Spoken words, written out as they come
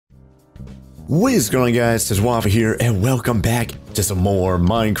What is going on, guys? It's Waffle here, and welcome back to some more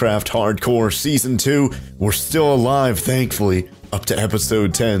Minecraft Hardcore Season 2. We're still alive, thankfully, up to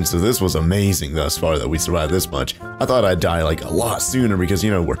episode 10, so this was amazing thus far that we survived this much. I thought I'd die, like, a lot sooner because,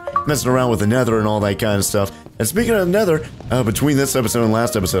 you know, we're messing around with the Nether and all that kind of stuff. And speaking of the Nether, between this episode and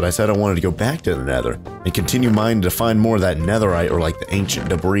last episode, I said I wanted to go back to the Nether and continue mining to find more of that Netherite, or, like, the ancient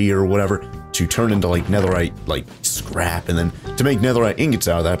debris or whatever, to turn into, like, Netherite, like, scrap, and then to make Netherite ingots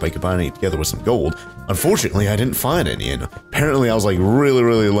out of that by combining it together with some gold. Unfortunately, I didn't find any, and apparently I was, like,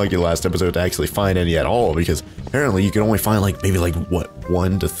 really lucky last episode to actually find any at all, because apparently you can only find, like, maybe, like, what,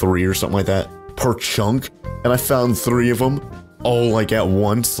 1 to 3 or something like that per chunk, and I found 3 of them, all, like, at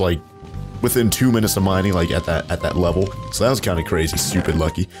once, like, within 2 minutes of mining, like, at that level. So that was kind of crazy, stupid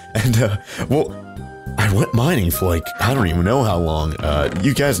lucky. And, well, I went mining for, like, I don't even know how long.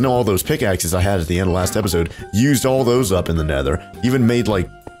 You guys know all those pickaxes I had at the end of last episode. Used all those up in the Nether. Even made, like,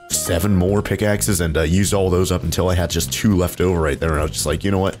 7 more pickaxes and used all those up until I had just 2 left over right there. And I was just like, you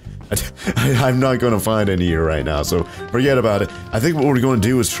know what? I'm not going to find any here right now, so forget about it. I think what we're going to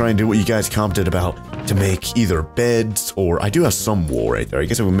do is try and do what you guys commented about, to make either beds, or I do have some wool right there. I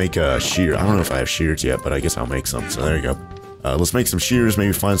guess I would make a shear. I don't know if I have shears yet, but I guess I'll make some, so there you go. Let's make some shears,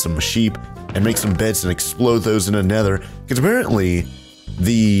 maybe find some sheep, and make some beds and explode those in the Nether. Because apparently,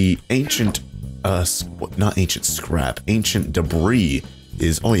 the ancient, not ancient scrap, ancient debris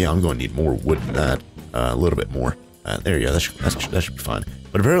is, oh yeah, I'm going to need more wood than that, a little bit more. There you go, that should be fine.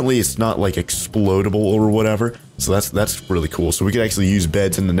 But apparently it's not, like, explodable or whatever, so that's really cool. So we could actually use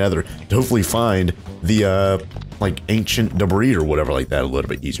beds in the Nether to hopefully find the, like, ancient debris or whatever like that a little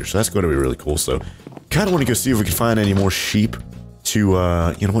bit easier. So that's going to be really cool. So kind of want to go see if we can find any more sheep to,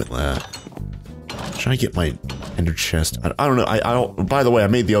 you know what, try to get my ender chest. I don't know, I don't, by the way, I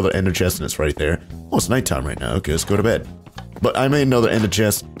made the other ender chest and it's right there. Oh, it's nighttime right now. Okay, let's go to bed. But I made another ender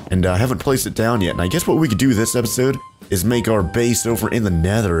chest, and I haven't placed it down yet. And I guess what we could do this episode is make our base over in the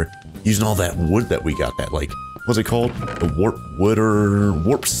Nether using all that wood that we got. That, like, what's it called? The warp wood or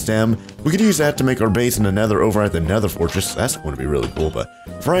warp stem. We could use that to make our base in the Nether over at the Nether Fortress. That's going to be really cool. But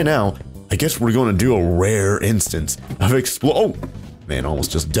for right now, I guess we're going to do a rare instance of oh, man,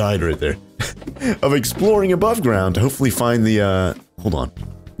 almost just died right there. Of exploring above ground to hopefully find the, hold on.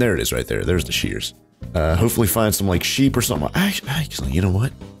 There it is right there. There's the shears. Hopefully find some, like, sheep or something. Actually, you know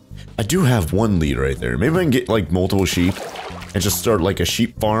what? I do have 1 lead right there. Maybe I can get, like, multiple sheep and just start, like, a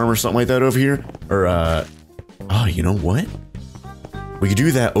sheep farm or something like that over here. Or, oh, you know what? We could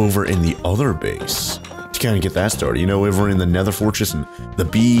do that over in the other base to kind of get that started. You know, over in the Nether Fortress and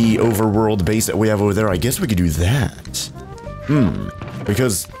the Overworld base that we have over there. I guess we could do that.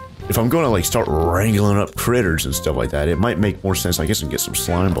 Because if I'm going to, like, start wrangling up critters and stuff like that, it might make more sense. I guess I can get some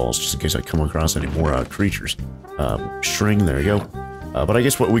slime balls just in case I come across any more creatures. String, there you go. But I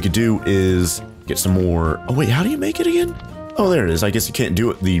guess what we could do is get some more. Oh wait, how do you make it again? Oh, there it is. I guess you can't do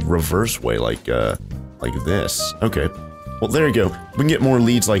it the reverse way, like this. Okay. Well, there you go. We can get more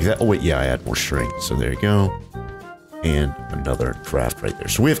leads like that. Oh wait, yeah, I add more string. So there you go. And another craft right there.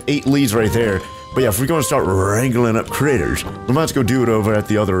 So we have 8 leads right there. But yeah, if we're going to start wrangling up critters, we might have to go do it over at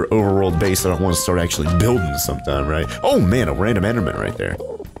the other overworld base that I want to start actually building sometime, right? Oh man, a random enderman right there.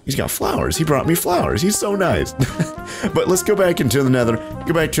 He's got flowers. He brought me flowers. He's so nice. But let's go back into the Nether.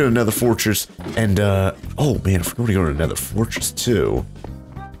 Go back to the Nether Fortress. And, oh man, if we're going to go to the Nether Fortress too,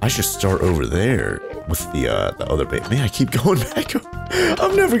 I should start over there with the other base. Man, I keep going back.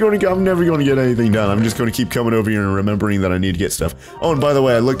 I'm never going to get anything done. I'm just going to keep coming over here and remembering that I need to get stuff. Oh, and by the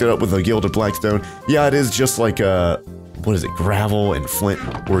way, I looked it up with the Gilded Blackstone. Yeah, it is just like, what is it, gravel and flint,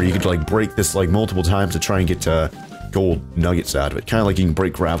 where you could, like, break this, like, multiple times to try and get, gold nuggets out of it. Kind of like you can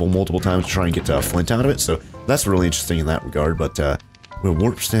break gravel multiple times to try and get flint out of it. So that's really interesting in that regard. But with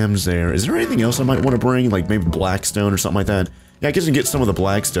warp stems there. Is there anything else I might want to bring? Like maybe blackstone or something like that? Yeah, I guess you can get some of the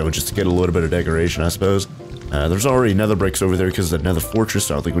blackstone just to get a little bit of decoration, I suppose. There's already nether bricks over there because of the nether fortress,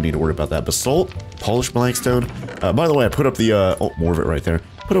 so I don't think we need to worry about that. Basalt, polished blackstone. By the way, I put up the, oh, more of it right there.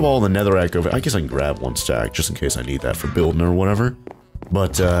 Put up all the netherrack over. I guess I can grab 1 stack just in case I need that for building or whatever.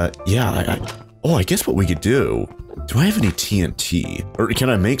 But, yeah, oh, I guess what we could do. Do I have any TNT? Or can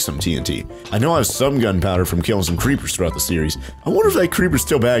I make some TNT? I know I have some gunpowder from killing some creepers throughout the series. I wonder if that creeper's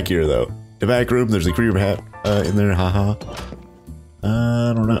still back here, though. The back room, there's a creeper hat in there, haha.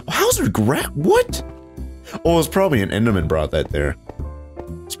 I don't know. How's there what? Oh, it's probably an Enderman brought that there.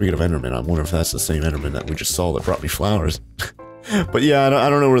 Speaking of Enderman, I wonder if that's the same Enderman that we just saw that brought me flowers. But yeah, I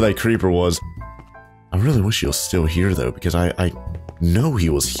don't know where that creeper was. I really wish he was still here, though, because I know he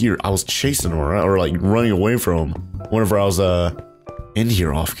was here. I was chasing him around, or like running away from him whenever I was in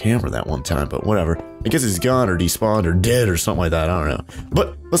here off camera that one time, but whatever. I guess he's gone or despawned or dead or something like that. I don't know.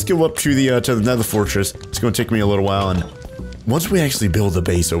 But let's go up to the Nether Fortress. It's going to take me a little while, and once we actually build the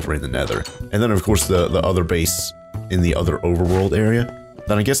base over in the Nether, and then of course the other base in the other overworld area,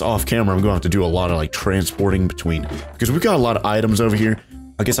 then I guess off camera I'm going to have to do a lot of like transporting between, because we've got a lot of items over here.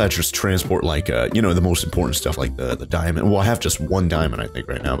 I guess I just transport like, you know, the most important stuff like the diamond. Well, I have just one diamond, I think,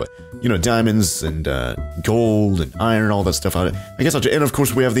 right now, but, you know, diamonds and gold and iron, all that stuff out. I guess I'll just, and of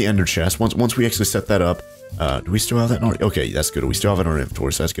course we have the ender chest. Once we actually set that up, do we still have that in our, okay, that's good. We still have it in our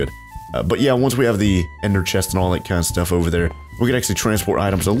inventory, so that's good. But yeah, once we have the ender chest and all that kind of stuff over there, we can actually transport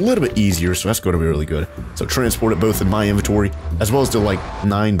items a little bit easier, so that's going to be really good. So transport it both in my inventory, as well as to like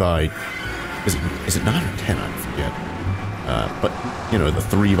 9 by, is it 9 or 10? I forget. But, you know, the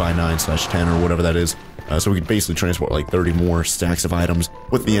 3 by 9/10 or whatever that is. So we could basically transport like 30 more stacks of items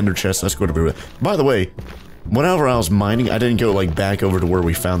with the ender chest. That's going to be really... By the way, whenever I was mining, I didn't go like back over to where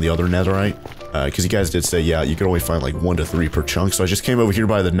we found the other netherite. Because you guys did say, yeah, you could only find like 1 to 3 per chunk. So I just came over here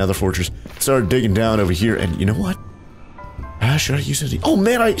by the Nether Fortress, started digging down over here, and you know what? Should I use it? Oh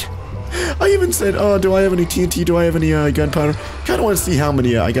man, I even said, oh, do I have any TNT? Do I have any gunpowder? Kind of want to see how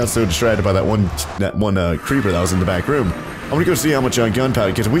many. I got so distracted by that one creeper that was in the back room. I'm gonna go see how much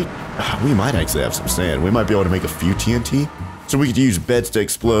gunpowder, because we might actually have some sand. We might be able to make a few TNT, so we could use beds to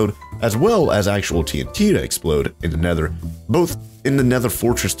explode, as well as actual TNT to explode in the Nether. Both in the Nether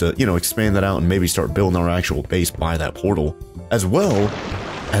Fortress to, you know, expand that out and maybe start building our actual base by that portal, as well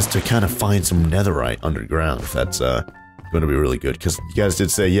as to kind of find some netherite underground. If that's going to be really good, because you guys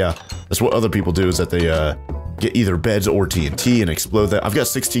did say, yeah, that's what other people do, is that they get either beds or TNT and explode that. I've got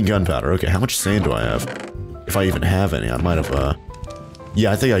 16 gunpowder. Okay, how much sand do I have? If I even have any, I might have,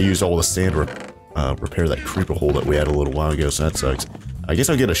 yeah, I think I used all the sand to repair that creeper hole that we had a little while ago, so that sucks. I guess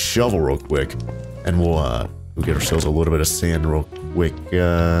I'll get a shovel real quick, and we'll get ourselves a little bit of sand real quick.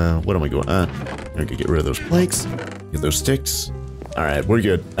 What am I going on? I'm gonna get rid of those planks, get those sticks. Alright, we're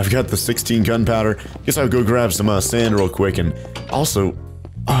good. I've got the 16 gunpowder. Guess I'll go grab some sand real quick, and also,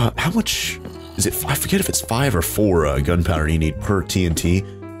 how much is it? I forget if it's 5 or 4 gunpowder you need per TNT.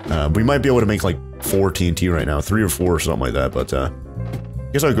 We might be able to make like 4 TNT right now, 3 or 4 or something like that, but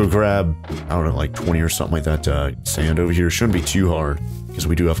guess I'll go grab, I don't know, like 20 or something like that sand over here. Shouldn't be too hard, because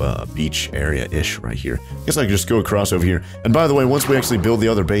we do have a beach area-ish right here. Guess I can just go across over here. And by the way, once we actually build the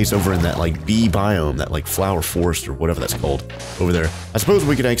other base over in that like bee biome, that like flower forest or whatever that's called over there, I suppose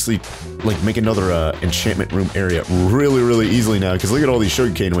we could actually like make another enchantment room area really easily now, because look at all these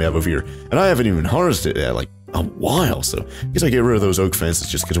sugarcane we have over here. And I haven't even harvested it like a while, so I guess I get rid of those oak fences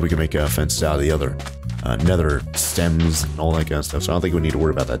just because we can make fences out of the other nether stems and all that kind of stuff, so I don't think we need to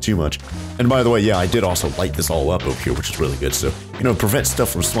worry about that too much. And by the way, yeah, I did also light this all up over here, which is really good, so, you know, prevent stuff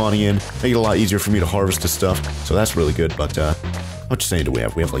from spawning in, make it a lot easier for me to harvest this stuff, so that's really good. But how much sand do we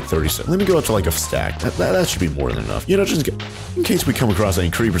have? We have like 37. Let me go up to like a stack. That should be more than enough, you know, just in case we come across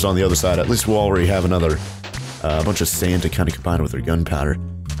any creepers on the other side. At least we'll already have another bunch of sand to kind of combine with our gunpowder,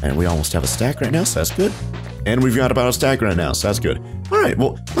 and we almost have a stack right now, so that's good. And we've got about a stack right now, so that's good. Alright,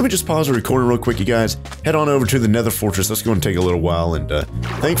 well, let me just pause the recording real quick, you guys. Head on over to the Nether Fortress. That's going to take a little while, and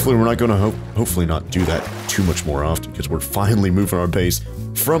thankfully we're not going to hopefully not do that too much more often, because we're finally moving our base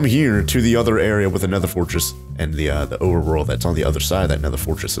from here to the other area with the Nether Fortress and the overworld that's on the other side of that Nether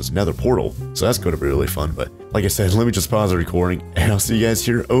Fortress's Nether portal. So that's going to be really fun. But like I said, let me just pause the recording, and I'll see you guys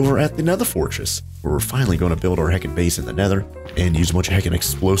here over at the Nether Fortress, where we're finally going to build our heckin' base in the Nether and use a bunch of heckin'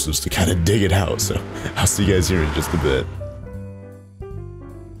 explosives to kind of dig it out. So I'll see you guys here in just a bit.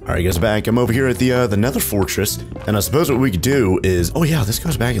 Alright guys, back. I'm over here at the Nether Fortress, and I suppose what we could do is... Oh yeah, this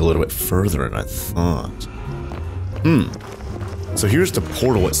goes back a little bit further than I thought. So here's the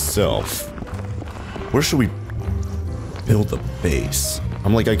portal itself. Where should we build the base?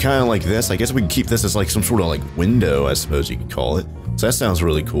 I kind of like this. I guess we can keep this as like some sort of like window, I suppose you could call it. So that sounds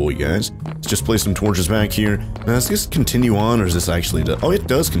really cool, you guys. Let's just place some torches back here. Now, does this continue on, or is this actually... Oh, it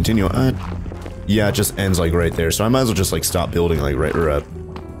does continue on. Yeah, it just ends like right there. So I might as well just like stop building like right... Or,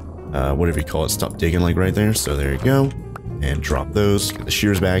 whatever you call it, stop digging like right there. So there you go. And drop those, get the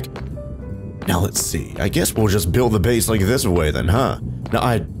shears back. Now let's see. I guess we'll just build the base like this way then, huh? Now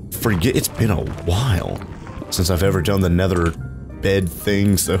I forget, it's been a while since I've ever done the nether bed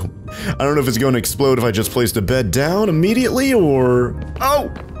thing, so I don't know if it's going to explode if I just place the bed down immediately or...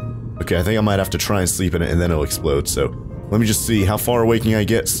 Oh! Okay, I think I might have to try and sleep in it and then it'll explode, so let me just see how far away can I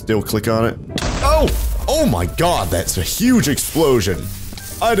get. Still click on it. Oh! Oh my god, that's a huge explosion!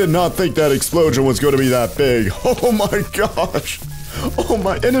 I did not think that explosion was going to be that big. Oh my gosh. Oh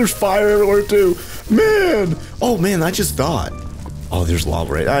my, and there's fire everywhere too. Man. Oh man, I just thought. Oh, there's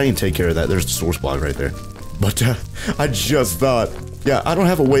lava right. I can take care of that. There's the source block right there. But I just thought yeah, I don't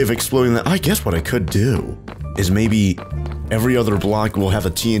have a way of exploding that. I guess what I could do is maybe every other block will have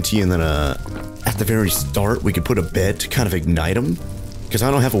a TNT, and then at the very start we could put a bed to kind of ignite them. Because I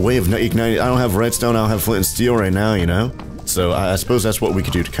don't have a way of igniting. I don't have redstone. I don't have flint and steel right now, you know. So I suppose that's what we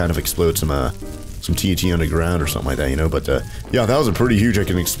could do to kind of explode some TNT underground or something like that, you know. But yeah, that was a pretty huge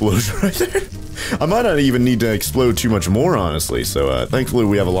explosion right there. I might not even need to explode too much more, honestly. So thankfully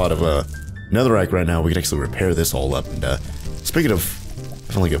we have a lot of netherite right now. We could actually repair this all up. And speaking of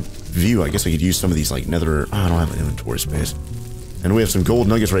having like a view, I guess I could use some of these like nether. Oh, I don't have an inventory space. And we have some gold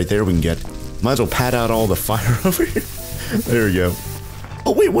nuggets right there we can get. Might as well pad out all the fire over here. There we go.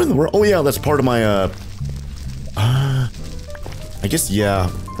 Oh wait, what in the world? Oh yeah, that's part of my I guess,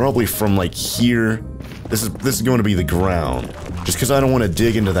 yeah, probably from like here. This is going to be the ground. Just because I don't want to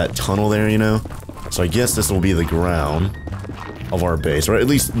dig into that tunnel there, you know? So I guess this will be the ground of our base. Or at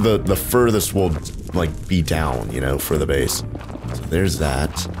least the furthest will, like, be down, you know, for the base. So there's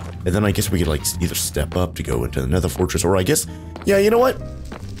that. And then I guess we could, like, either step up to go into the nether fortress. Or I guess, yeah, you know what?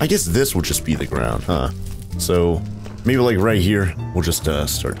 I guess this will just be the ground, huh? So maybe, like, right here, we'll just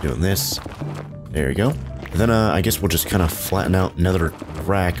start doing this. There you go. And then I guess we'll just kind of flatten out another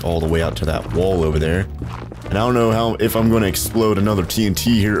rack all the way out to that wall over there. And I don't know if I'm going to explode another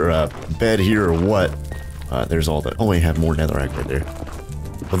TNT here, or a bed here, or what. There's all that. Oh, I have more netherrack right there.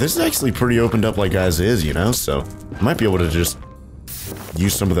 But this is actually pretty opened up like as is, you know? So I might be able to just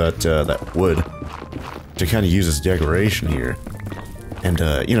use some of that wood to kind of use as decoration here. And,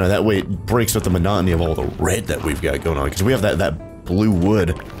 you know, that way it breaks up the monotony of all the red that we've got going on. Because we have that blue wood,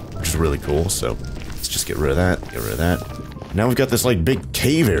 which is really cool, so let's just get rid of that, get rid of that. Now we've got this, like, big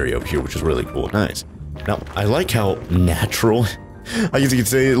cave area up here, which is really cool. Nice. Now, I like how natural, I guess you could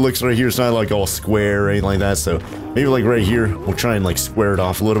say, it looks right here. It's not, like, all square or anything like that, so maybe, like, right here, we'll try and, like, square it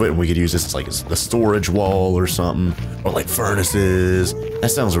off a little bit, and we could use this as, like, a storage wall or something, or, like, furnaces. That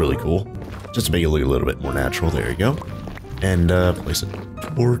sounds really cool. Just to make it look a little bit more natural. There you go. And, place a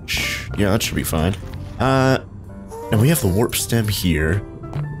torch. Yeah, that should be fine. And we have the warp stem here.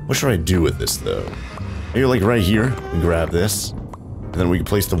 What should I do with this, though? Maybe, like, right here, and grab this. And then we can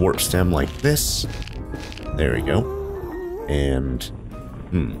place the warp stem like this. There we go. And,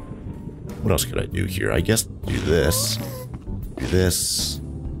 what else could I do here? I guess do this. Do this.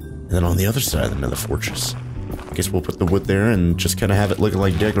 And then on the other side of the nether fortress, I guess we'll put the wood there and just kind of have it look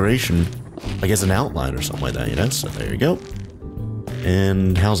like decoration. Like as an outline or something like that, you know? So there you go.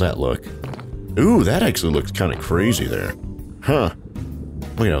 And how's that look? Ooh, that actually looks kind of crazy there. Huh.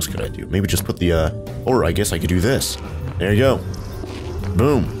 What else could I do? Maybe just put the, or I guess I could do this. There you go.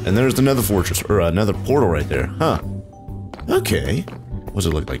 Boom. And there's the nether fortress, or another portal right there. Huh. Okay. What does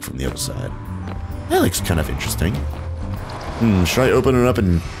it look like from the other side? That looks kind of interesting. Should I open it up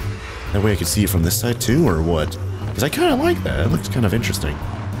and that way I can see it from this side too, or what? Because I kind of like that. It looks kind of interesting.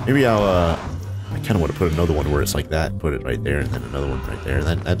 Maybe I'll, I kind of want to put another one where it's like that. Put it right there, and then another one right there.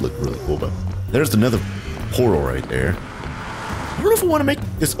 That'd look really cool, but there's the nether portal right there. I don't know if I want to make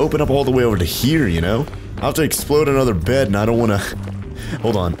this open up all the way over to here, you know? I'll have to explode another bed, and I don't want to...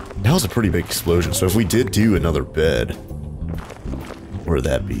 Hold on. That was a pretty big explosion, so if we did do another bed... Where would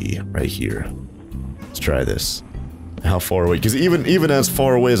that be? Right here. Let's try this. How far away? Because even as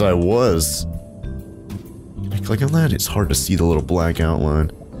far away as I was... Can I click on that? It's hard to see the little black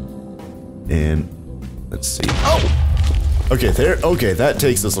outline. And... Let's see. Oh! Okay, there. Okay, that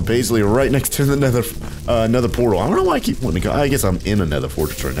takes us basically right next to the nether portal. I don't know why I keep wanting to go. I guess I'm in a nether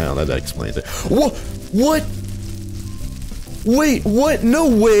fortress right now. That explains it. What? What? Wait, what? No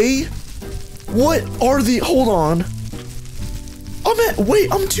way. What are the... Hold on.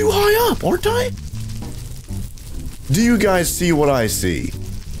 Wait, I'm too high up, aren't I? Do you guys see what I see?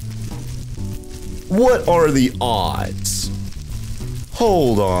 What are the odds?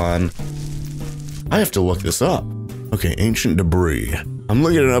 Hold on. I have to look this up. Okay, ancient debris. I'm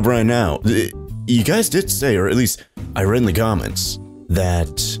looking it up right now. You guys did say, or at least I read in the comments, that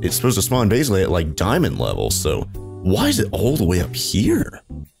it's supposed to spawn basically at like diamond levels, so why is it all the way up here?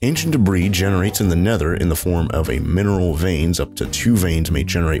 Ancient debris generates in the nether in the form of a mineral veins. Up to 2 veins may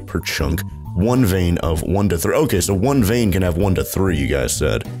generate per chunk. 1 vein of 1 to 3. Okay, so 1 vein can have 1 to 3, you guys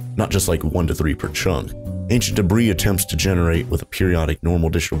said. Not just like 1 to 3 per chunk. Ancient debris attempts to generate with a periodic normal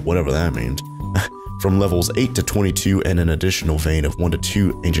addition of whatever that means. From levels 8 to 22, and an additional vein of 1 to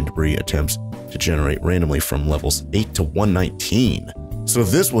 2 ancient debris attempts to generate randomly from levels 8 to 119. So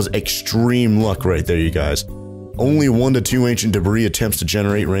this was extreme luck right there, you guys. Only 1 to 2 ancient debris attempts to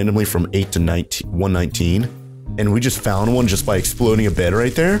generate randomly from 8 to 119. And we just found one just by exploding a bed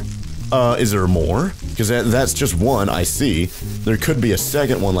right there. Is there more? Because that's just one, I see. There could be a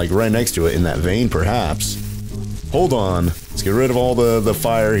second one like right next to it in that vein, perhaps. Hold on. Let's get rid of all the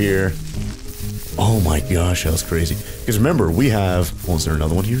fire here. Oh my gosh, that was crazy. Because remember, we have... Oh, is there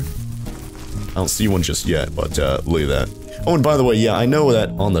another one here? I don't see one just yet, but look at that. Oh, and by the way, yeah, I know that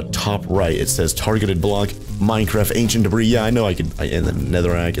on the top right it says targeted block, Minecraft ancient debris. Yeah, I know I could... and then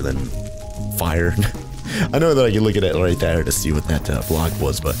netherrack, and then fire. I know that I can look at it right there to see what that block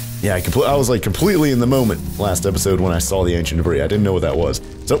was, but yeah, I was like completely in the moment last episode when I saw the ancient debris. I didn't know what that was.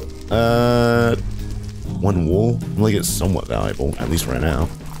 So, one wool. I think it's somewhat valuable, at least right now.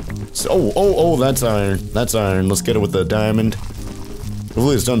 So, oh, that's iron. That's iron. Let's get it with the diamond.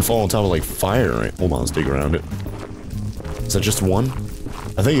 Hopefully this doesn't fall on top of like fire, right? Hold on, let's dig around it. Is that just one?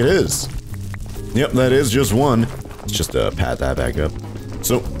 I think it is. Yep, that is just one. Let's just pat that back up.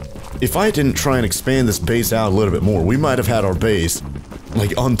 So, if I didn't try and expand this base out a little bit more, we might have had our base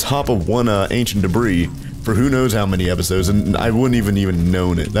like on top of one ancient debris for who knows how many episodes, and I wouldn't even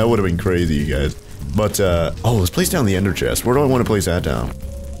known it. That would have been crazy, you guys. But oh, let's place down the ender chest. Where do I want to place that down?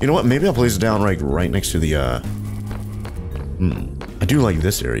 You know what? Maybe I'll place it down right next to the I do like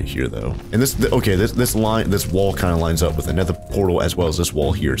this area here though. And this wall kind of lines up with another portal as well as this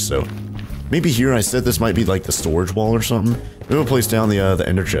wall here. So maybe here I said this might be like the storage wall or something. Maybe we'll place down the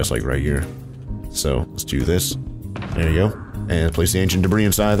ender chest like right here. So let's do this. There you go. And place the ancient debris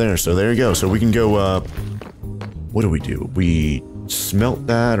inside there. So there you go. So we can go what do? We smelt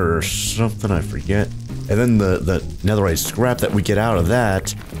that or something, I forget. And then the netherite scrap that we get out of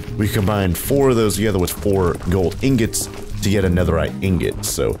that, we combine 4 of those together with 4 gold ingots to get a netherite ingot.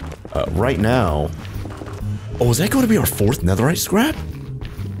 So right now, oh, is that going to be our 4th netherite scrap?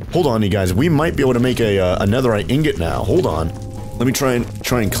 Hold on, you guys. We might be able to make a netherite ingot now. Hold on. Let me try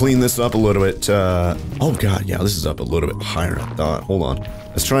and clean this up a little bit. Oh god, yeah, this is up a little bit higher than I thought. Hold on.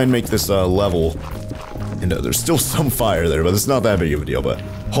 Let's try and make this level. And there's still some fire there, but it's not that big of a deal. But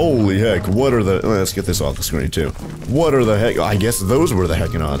holy heck, what are the... Let's get this off the screen too. What are the heck... I guess those were the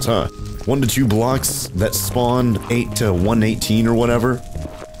heckin' odds, huh? 1 to 2 blocks that spawned 8 to 118 or whatever.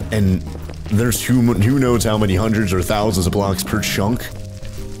 And there's who knows how many hundreds or thousands of blocks per chunk.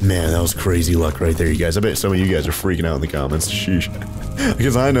 Man, that was crazy luck right there, you guys. I bet some of you guys are freaking out in the comments. Sheesh.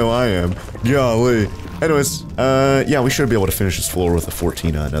 Because I know I am. Golly. Anyways, yeah, we should be able to finish this floor with a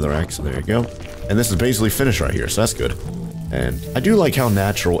 14 netherrack, so there you go. And this is basically finished right here, so that's good. And I do like how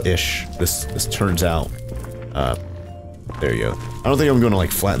natural-ish this turns out. There you go. I don't think I'm going to,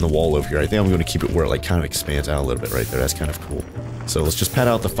 like, flatten the wall over here. I think I'm going to keep it where it, like, kind of expands out a little bit right there. That's kind of cool. So let's just pat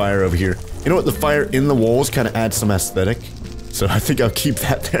out the fire over here. You know what? The fire in the walls kind of adds some aesthetic. So I think I'll keep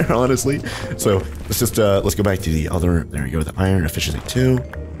that there, honestly. So let's just, let's go back to the other... There we go, the iron efficiency 2.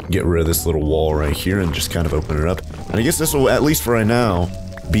 Get rid of this little wall right here and just kind of open it up. And I guess this will, at least for right now,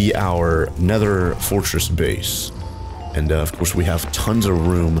 be our nether fortress base. And of course we have tons of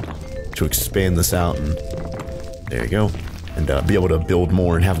room to expand this out, and there you go. And be able to build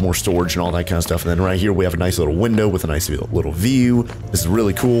more and have more storage and all that kind of stuff. And then right here we have a nice little window with a nice little view. This is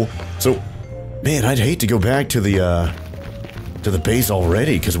really cool. So, man, I'd hate to go back to the base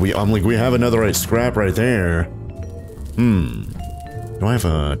already, because we have another scrap right there. Do I have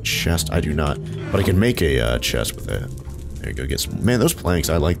a chest? I do not, but I can make a chest with it. There you go, get some... Man, those planks,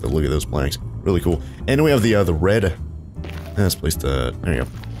 I like the look of those planks. Really cool. And we have the red... Let's place the... There you go.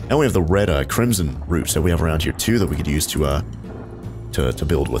 And we have the red crimson roots that we have around here too that we could use to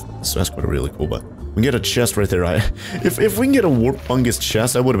build with. So that's quite really cool, but... We can get a chest right there. If we can get a warp fungus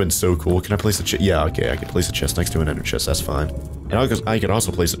chest, that would have been so cool. Can I place a chest? Yeah, okay, I can place a chest next to an ender chest, that's fine. And I could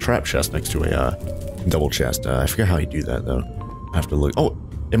also place a trap chest next to a double chest. I forget how you do that though. I have to look. Oh,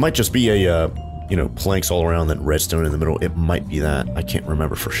 it might just be a, you know, planks all around, then redstone in the middle. It might be that. I can't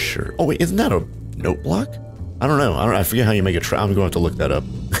remember for sure. Oh wait, isn't that a note block? I don't know. I forget how you make a trap. I'm going to have to look that up.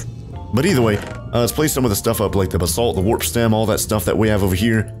 But either way, let's place some of the stuff up, like the basalt, the warp stem, all that stuff that we have over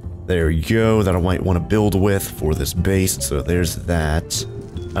here. There you go, that I might want to build with for this base. So there's that.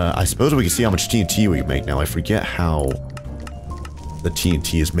 I suppose we can see how much TNT we can make now. I forget how the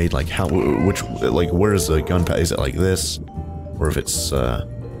TNT is made, like how, where is the gunpowder? Is it like this? Or if it's,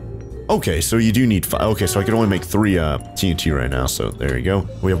 okay, so you do need 5. Okay, so I can only make 3 TNT right now, so there you go.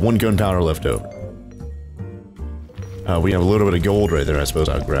 We have 1 gunpowder left over. We have a little bit of gold right there, I suppose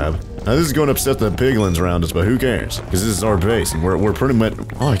I'll grab. Now this is going to upset the piglins around us, but who cares? Because this is our base, and we're pretty much...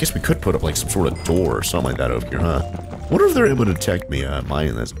 Oh, I guess we could put up like some sort of door or something like that over here, huh? Wonder if they're able to detect me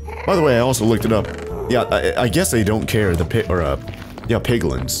mining this. By the way, I also looked it up. Yeah, I guess they don't care, yeah,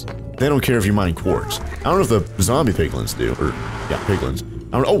 piglins. They don't care if you mine quartz. I don't know if the zombie piglins do, or... Yeah, piglins.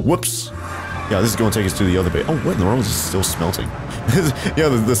 I don't know. Oh, whoops! Yeah, this is going to take us to the other base. Oh, what in the world is still smelting? Yeah,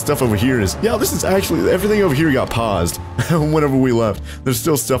 the stuff over here is... Yeah, this is actually... Everything over here got paused whenever we left. There's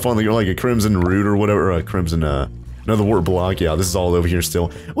still stuff on the... Like a crimson root or whatever, or a crimson, Another warp block. Yeah, this is all over here still.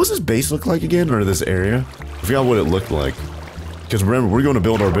 What's this base look like again, or this area? I forgot what it looked like. Because remember, we're going to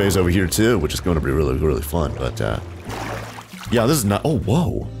build our base over here too, which is going to be really, really fun. But, yeah, this is not... Oh,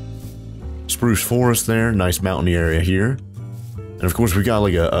 whoa. Spruce forest there. Nice mountainy area here. And of course, we got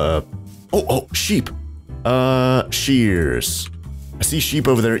like Oh, sheep. Shears. I see sheep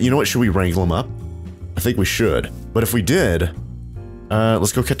over there. You know what? Should we wrangle them up? I think we should. But if we did,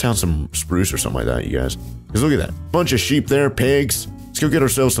 let's go cut down some spruce or something like that, you guys. Because look at that. Bunch of sheep there, pigs. Let's go get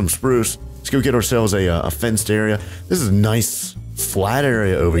ourselves some spruce. Let's go get ourselves a fenced area. This is a nice flat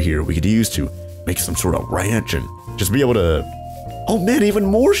area over here we could use to make some sort of ranch and just be able to... Oh man, even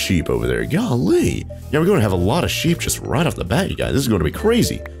more sheep over there. Golly. Yeah, we're going to have a lot of sheep just right off the bat, you guys. This is going to be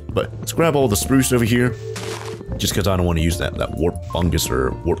crazy. But let's grab all the spruce over here. Just because I don't want to use that warp fungus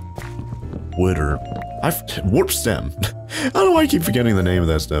or warp wood or... warp stem. I don't know why I keep forgetting the name of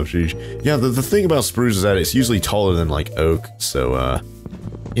that stuff. Sheesh. Yeah, the thing about spruce is that it's usually taller than like oak. So,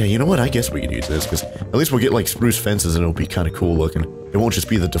 yeah, you know what? I guess we could use this because at least we'll get like spruce fences and it'll be kind of cool looking. It won't just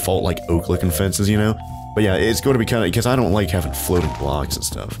be the default like oak looking fences, you know? But yeah, it's going to be kind of... Because I don't like having floating blocks and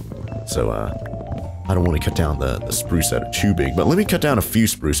stuff. So, I don't want to cut down the spruce that are too big. But let me cut down a few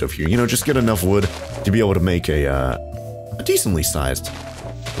spruce over here. You know, just get enough wood to be able to make a decently sized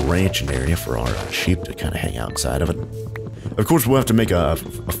ranching area for our sheep to kind of hang out inside of it. Of course, we'll have to make a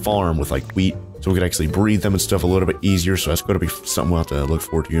farm with like wheat, so we can actually breed them and stuff a little bit easier. So that's going to be something we'll have to look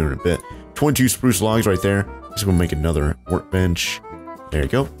forward to here in a bit. 22 spruce logs right there. Let's go make another workbench. There you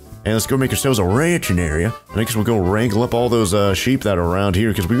go. And let's go make ourselves a ranching area. And I guess we'll go wrangle up all those sheep that are around here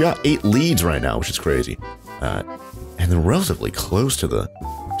because we've got 8 leads right now, which is crazy. And they're relatively close to the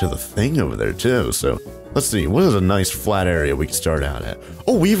thing over there too. So let's see. What is a nice flat area we can start out at?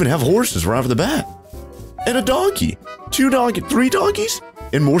 Oh, we even have horses right off the bat. And a donkey. 3 donkeys?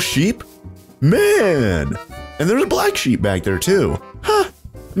 And more sheep? Man! And there's a black sheep back there too. Huh.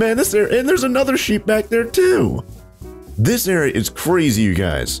 Man, this area, and there's another sheep back there too. This area is crazy, you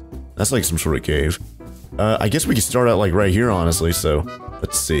guys. That's like some sort of cave. I guess we can start out like right here, honestly. So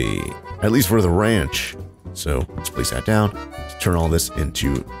let's see. At least for the ranch. So let's place that down. Let's turn all this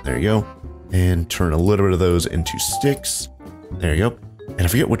into, there you go. And turn a little bit of those into sticks. There you go. And I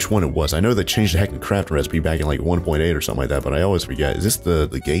forget which one it was. I know they changed the heckin' craft recipe back in like 1.8 or something like that, but I always forget. Is this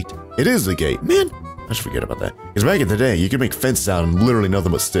the gate? It is the gate. Man, I just forget about that. Because back in the day, you could make fences out of literally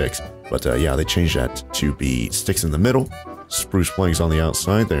nothing but sticks. But yeah, they changed that to be sticks in the middle, spruce planks on the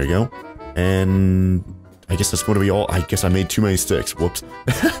outside. There you go. And I guess that's going to be all. I guess I made too many sticks. Whoops.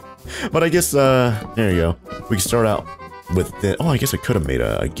 But I guess, there you go. We can start out with the... Oh, I guess I could have made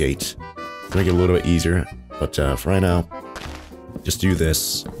a gate to make it a little bit easier. But for right now, just do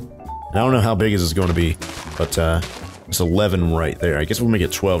this. And I don't know how big is this going to be, but it's 11 right there. I guess we'll make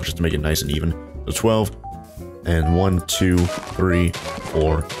it 12 just to make it nice and even. So 12, and 1, 2, 3,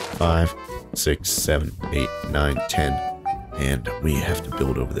 4, 5, 6, 7, 8, 9, 10. And we have to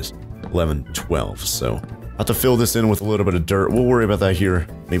build over this. 11, 12. So I'll have to fill this in with a little bit of dirt. We'll worry about that here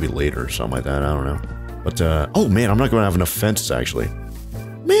maybe later or something like that. I don't know. But, oh man, I'm not going to have enough fences actually.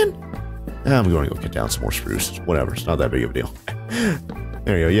 Man. I'm going to go get down some more spruce. Whatever, it's not that big of a deal.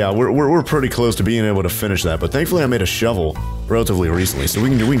 There you go. Yeah, we're pretty close to being able to finish that. But thankfully I made a shovel relatively recently. So we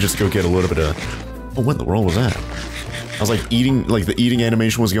can just go get a little bit of... Oh, what in the world was that? I was like eating, like the eating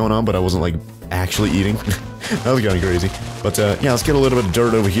animation was going on, but I wasn't like actually eating. That was kind of crazy. But yeah, let's get a little bit of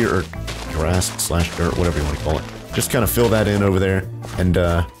dirt over here, or grass/dirt, whatever you want to call it. Just kind of fill that in over there, and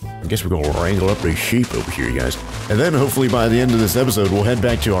I guess we're going to wrangle up these sheep over here, you guys. And then hopefully by the end of this episode, we'll head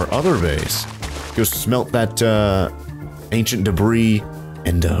back to our other base, go smelt that ancient debris,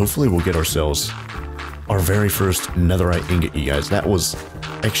 and hopefully we'll get ourselves our very first netherite ingot, you guys. That was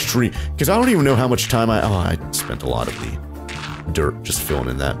extreme, because I don't even know how much time I spent a lot of the dirt just filling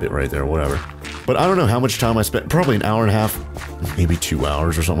in that bit right there, whatever. But I don't know how much time I spent, probably an hour and a half, maybe 2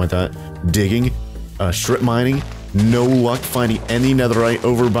 hours or something like that, digging, strip mining, no luck finding any netherite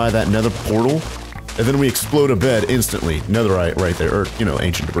over by that nether portal, and then we explode a bed instantly, netherite right there, or, you know,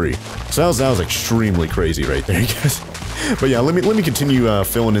 ancient debris. So that was extremely crazy right there, you guys. But yeah, let me continue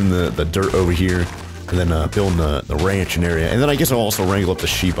filling in the dirt over here, and then building the ranching area, and then I guess I'll also wrangle up the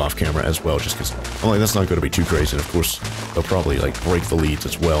sheep off camera as well, just because I'm like, that's not going to be too crazy, and of course, they'll probably like break the leads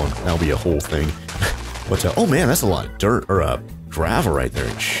as well, and that'll be a whole thing. But, oh man, that's a lot of dirt, or gravel right there,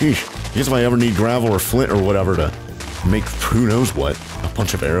 sheesh. I guess if I ever need gravel or flint or whatever to make who knows what, a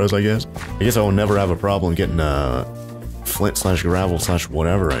bunch of arrows, I guess I will never have a problem getting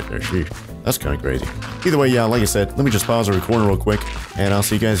flint/gravel/whatever right there, sheesh. That's kind of crazy. Either way, yeah, like I said, let me just pause the recording real quick, and I'll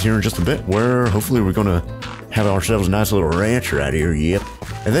see you guys here in just a bit, where hopefully we're going to have ourselves a nice little rancher out here, yep.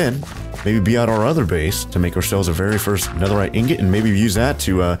 And then, maybe be at our other base to make ourselves a very first netherite ingot, and maybe use that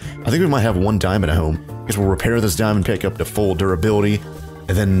to, I think we might have 1 diamond at home. I guess we'll repair this diamond pick up to full durability,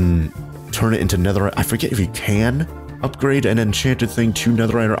 and then turn it into netherite. I forget if you can upgrade an enchanted thing to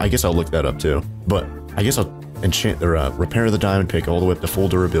netherite, or I guess I'll look that up too. But I guess I'll enchant or repair the diamond pick all the way up to full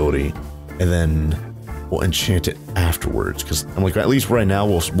durability, and then we'll enchant it afterwards. Because I'm like, at least right now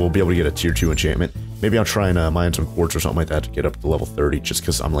we'll be able to get a tier 2 enchantment. Maybe I'll try and mine some quartz or something like that to get up to level 30, just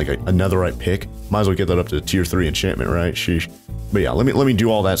because I'm like a netherite pick. Might as well get that up to tier 3 enchantment, right? Sheesh. But yeah, let me do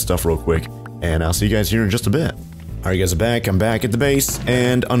all that stuff real quick, and I'll see you guys here in just a bit. Alright guys, I'm back at the base,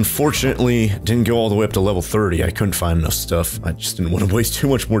 and unfortunately, didn't go all the way up to level 30. I couldn't find enough stuff. I just didn't want to waste too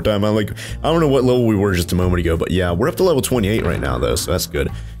much more time. I don't know what level we were just a moment ago, but yeah, we're up to level 28 right now though, so that's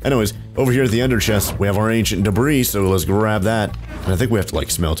good. Anyways, over here at the ender chest, we have our ancient debris, so let's grab that. And I think we have to like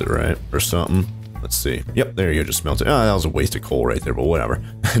smelt it, right? Or something. Let's see. Yep, there you go, just smelt it. Oh, that was a waste of coal right there, but whatever.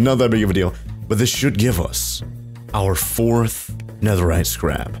 Not that big of a deal. But this should give us our 4th netherite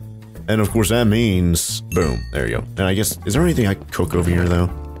scrap. And of course that means, boom, there you go. And I guess, is there anything I can cook over here though?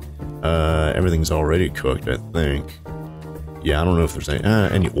 Everything's already cooked, I think. Yeah, I don't know if there's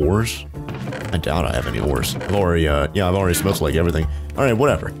any ores. I doubt I have any ores. I've already smelted like everything. Alright,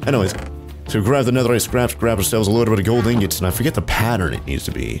 whatever. Anyways, so grab the netherite scraps, grab ourselves a little bit of gold ingots, and I forget the pattern it needs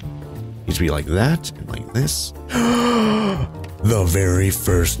to be. It needs to be like that, and like this. The very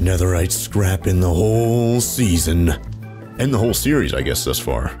first netherite scrap in the whole season. And the whole series, I guess, thus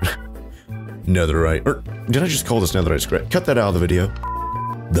far. Netherite, or did I just call this netherite scrap? Cut that out of the video.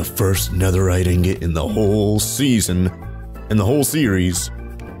 The first netherite ingot in the whole season, in the whole series,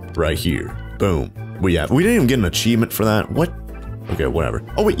 right here. Boom. We didn't even get an achievement for that. What? Okay, whatever.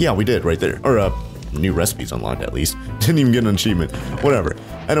 Oh wait, yeah, we did right there. Or new recipes unlocked at least. Didn't even get an achievement. Whatever.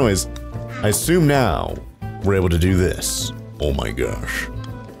 Anyways, I assume now we're able to do this. Oh my gosh.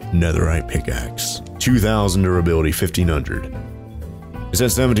 Netherite pickaxe. 2,000 durability, 1,500. Is that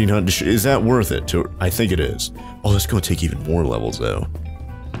 1,700? Is that worth it? I think it is. Oh, that's going to take even more levels, though.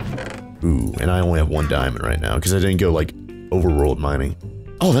 Ooh, and I only have 1 diamond right now, because I didn't go, like, overworld mining.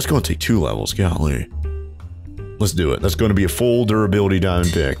 Oh, that's going to take 2 levels. Golly. Let's do it. That's going to be a full durability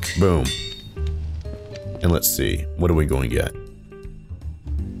diamond pick. Boom. And let's see. What are we going to get?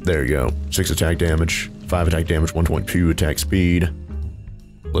 There you go. 6 attack damage, 5 attack damage, 1.2 attack speed.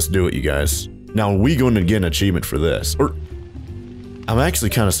 Let's do it, you guys. Now, are we going to get an achievement for this? Or, I'm actually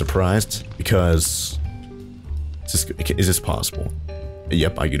kind of surprised, because... Is this possible?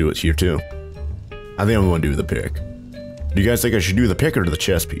 Yep, I could do it here, too. I think I'm going to do the pick. Do you guys think I should do the pick or the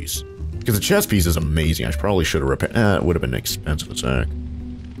chest piece? Because the chest piece is amazing. I probably should have repaired... it would have been an expensive attack.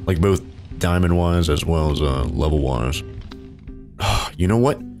 Like, both diamond-wise as well as level-wise. You know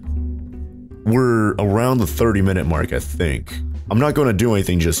what? We're around the 30-minute mark, I think. I'm not going to do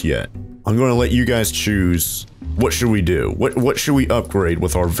anything just yet. I'm going to let you guys choose, what should we do? What should we upgrade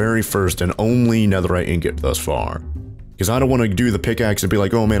with our very first and only netherite ingot thus far? Because I don't want to do the pickaxe and be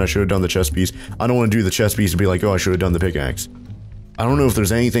like, oh man, I should have done the chest piece. I don't want to do the chest piece and be like, oh, I should have done the pickaxe. I don't know if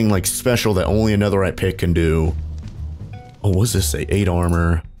there's anything like special that only a netherite pick can do. Oh, what does this say? 8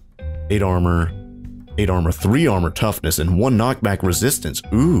 armor, 8 armor, 8 armor, 3 armor toughness, and 1 knockback resistance.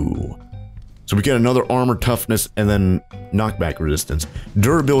 Ooh. So we get another armor toughness and then knockback resistance.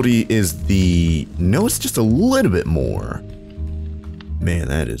 Durability is the... No, it's just a little bit more. Man,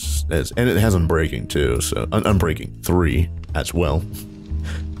 that is... And it has unbreaking too, so... Unbreaking 3 as well.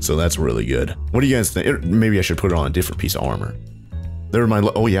 So that's really good. What do you guys think? Maybe I should put it on a different piece of armor. There are my...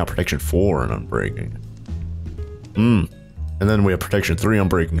 Oh yeah, protection 4 and unbreaking. And then we have protection 3,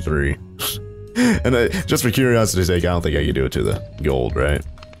 unbreaking 3. And just for curiosity's sake, I don't think I could do it to the gold, right?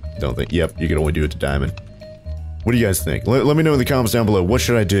 Don't think. Yep, you can only do it to diamond. What do you guys think? Let me know in the comments down below. What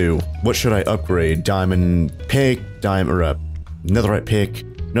should I do? What should I upgrade? Diamond pick, netherite pick,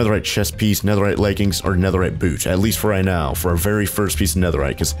 netherite chest piece, netherite leggings, or netherite boot? At least for right now, for our very first piece of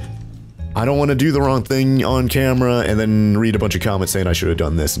netherite, because I don't want to do the wrong thing on camera and then read a bunch of comments saying I should have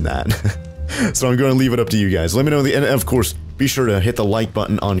done this and that. So I'm going to leave it up to you guys. Let me know and of course, be sure to hit the like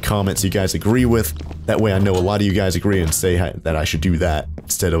button on comments you guys agree with. That way I know a lot of you guys agree and say that I should do that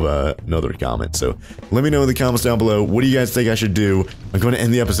instead of another comment. So let me know in the comments down below. What do you guys think I should do? I'm going to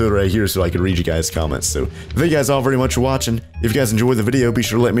end the episode right here so I can read you guys' comments. So thank you guys all very much for watching. If you guys enjoyed the video, be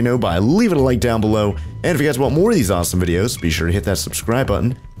sure to let me know by leaving a like down below. And if you guys want more of these awesome videos, be sure to hit that subscribe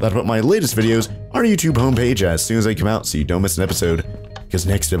button. That'll put my latest videos on our YouTube homepage as soon as they come out so you don't miss an episode. Because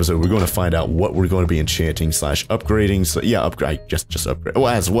next episode, we're going to find out what we're going to be enchanting / upgrading. So yeah, just upgrade. Well,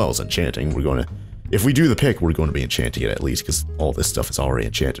 as well as enchanting, we're going to If we do the pick, we're going to be enchanting it at least, because all this stuff is already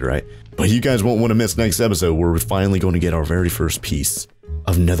enchanted, right? But you guys won't want to miss next episode, where we're finally going to get our very first piece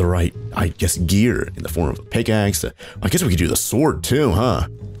of netherite, I guess, gear in the form of a pickaxe. I guess we could do the sword too, huh?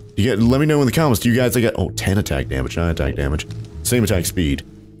 Let me know in the comments. Do you guys get 10 attack damage, 9 attack damage, same attack speed?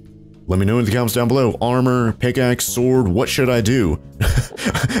 Let me know in the comments down below. Armor, pickaxe, sword, what should I do?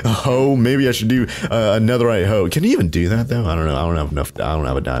 A hoe? Maybe I should do a netherite hoe. Can you even do that though? I don't know. I don't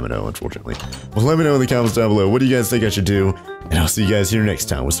have a diamond hoe, unfortunately. Well, let me know in the comments down below. What do you guys think I should do? And I'll see you guys here next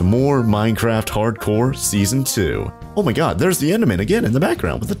time with some more Minecraft Hardcore Season 2. Oh my god, there's the Enderman again in the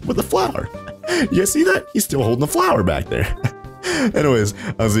background with the flower. You guys see that? He's still holding the flower back there. Anyways,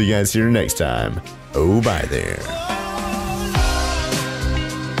 I'll see you guys here next time. Oh, bye there.